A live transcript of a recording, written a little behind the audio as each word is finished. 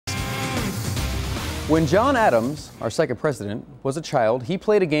When John Adams, our second president, was a child, he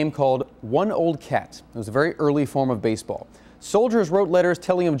played a game called One Old Cat. It was a very early form of baseball. Soldiers wrote letters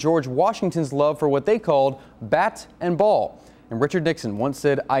telling of George Washington's love for what they called bat and ball. And Richard Nixon once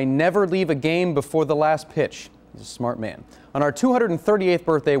said, "I never leave a game before the last pitch." He's a smart man. On our 238th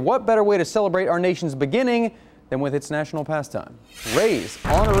birthday, what better way to celebrate our nation's beginning than with its national pastime? Rays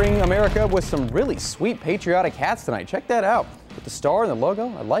honoring America with some really sweet patriotic hats tonight. Check that out. With the star and the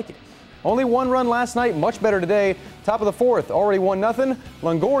logo, I like it. Only one run last night, much better today. Top of the fourth, already 1-0.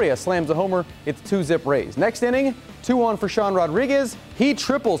 Longoria slams a homer. It's 2-zip Rays. Next inning, 2 on for Sean Rodriguez. He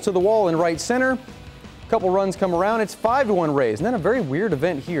triples to the wall in right center. Couple runs come around. It's 5-1 Rays. And then a very weird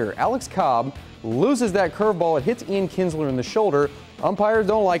event here. Alex Cobb loses that curveball. It hits Ian Kinsler in the shoulder. Umpires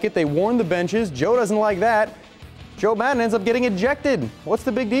don't like it. They warn the benches. Joe doesn't like that. Joe Madden ends up getting ejected. What's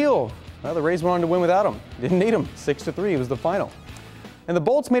the big deal? Well, the Rays went on to win without him. Didn't need him. 6-3 was the final. And the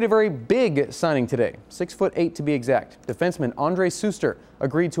Bolts made a very big signing today, 6'8" to be exact. Defenseman Andre Suster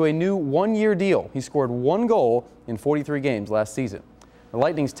agreed to a new one-year deal. He scored 1 goal in 43 games last season. The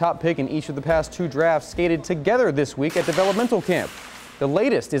Lightning's top pick in each of the past 2 drafts skated together this week at developmental camp. The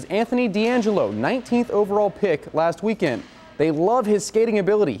latest is Anthony D'Angelo, 19th overall pick last weekend. They love his skating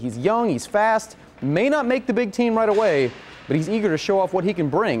ability. He's young, he's fast, may not make the big team right away, but he's eager to show off what he can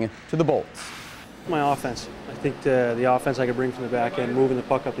bring to the Bolts. My offense. I think the offense I could bring from the back end, moving the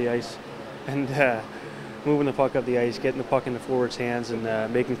puck up the ice, and getting the puck in the forwards' hands,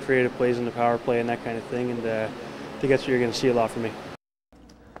 and making creative plays in the power play and that kind of thing. And I think that's what you're going to see a lot from me.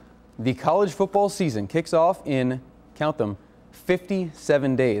 The college football season kicks off in, count them,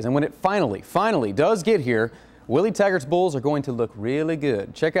 57 days. And when it finally does get here, Willie Taggart's Bulls are going to look really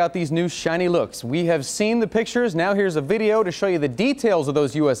good. Check out these new shiny looks. We have seen the pictures. Now here's a video to show you the details of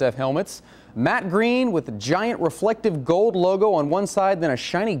those USF helmets. Matte green with the giant reflective gold logo on one side, then a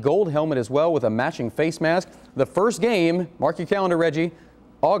shiny gold helmet as well with a matching face mask. The first game, mark your calendar, Reggie,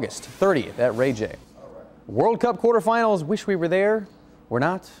 August 30th at Ray J. World Cup quarterfinals, wish we were there. We're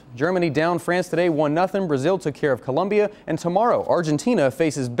not. Germany down France today, 1-0. Brazil took care of Colombia. And tomorrow, Argentina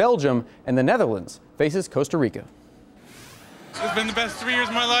faces Belgium, and the Netherlands faces Costa Rica. It's been the best 3 years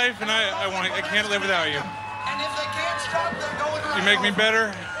of my life, and I can't live without you. And if they can't stop, they're going around. You make me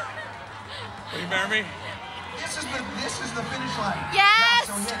better. Will you marry me? This is the finish line. Yes!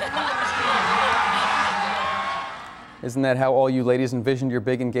 Isn't that how all you ladies envisioned your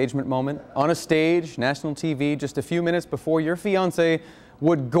big engagement moment? On a stage, national TV, just a few minutes before your fiancé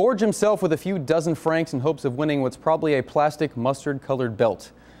would gorge himself with a few dozen francs in hopes of winning what's probably a plastic mustard-colored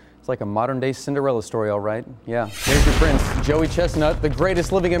belt. It's like a modern-day Cinderella story, all right. Yeah, here's your prince. Joey Chestnut, the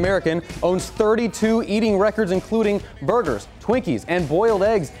greatest living American, owns 32 eating records, including burgers, Twinkies, and boiled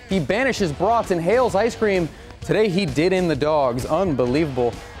eggs. He banishes brats and hails ice cream. Today, he did in the dogs.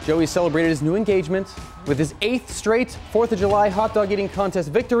 Unbelievable. Joey celebrated his new engagement with his 8th straight 4th of July hot dog eating contest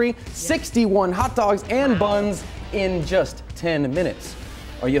victory. 61 hot dogs and buns in just 10 minutes.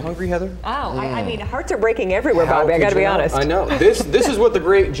 Are you hungry, Heather? Oh, I mean, hearts are breaking everywhere, Bobby. I got to be honest. I know. This is what the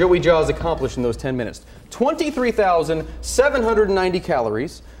great Joey Jaws accomplished in those 10 minutes. 23,790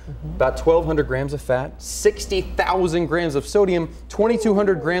 calories, about 1,200 grams of fat, 60,000 grams of sodium,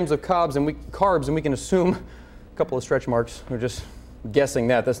 2,200 grams of carbs, and we can assume a couple of stretch marks. We're just guessing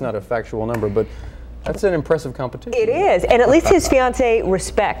that. That's not a factual number, but that's an impressive competition. It is, and at least his fiancée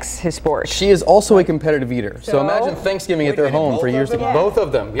respects his sport. She is also a competitive eater. So imagine Thanksgiving at their home for years to come. Both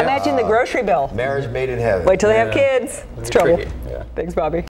of them, yeah. Imagine the grocery bill. Marriage made in heaven. Wait till they have kids. It's trouble. Yeah. Thanks, Bobby.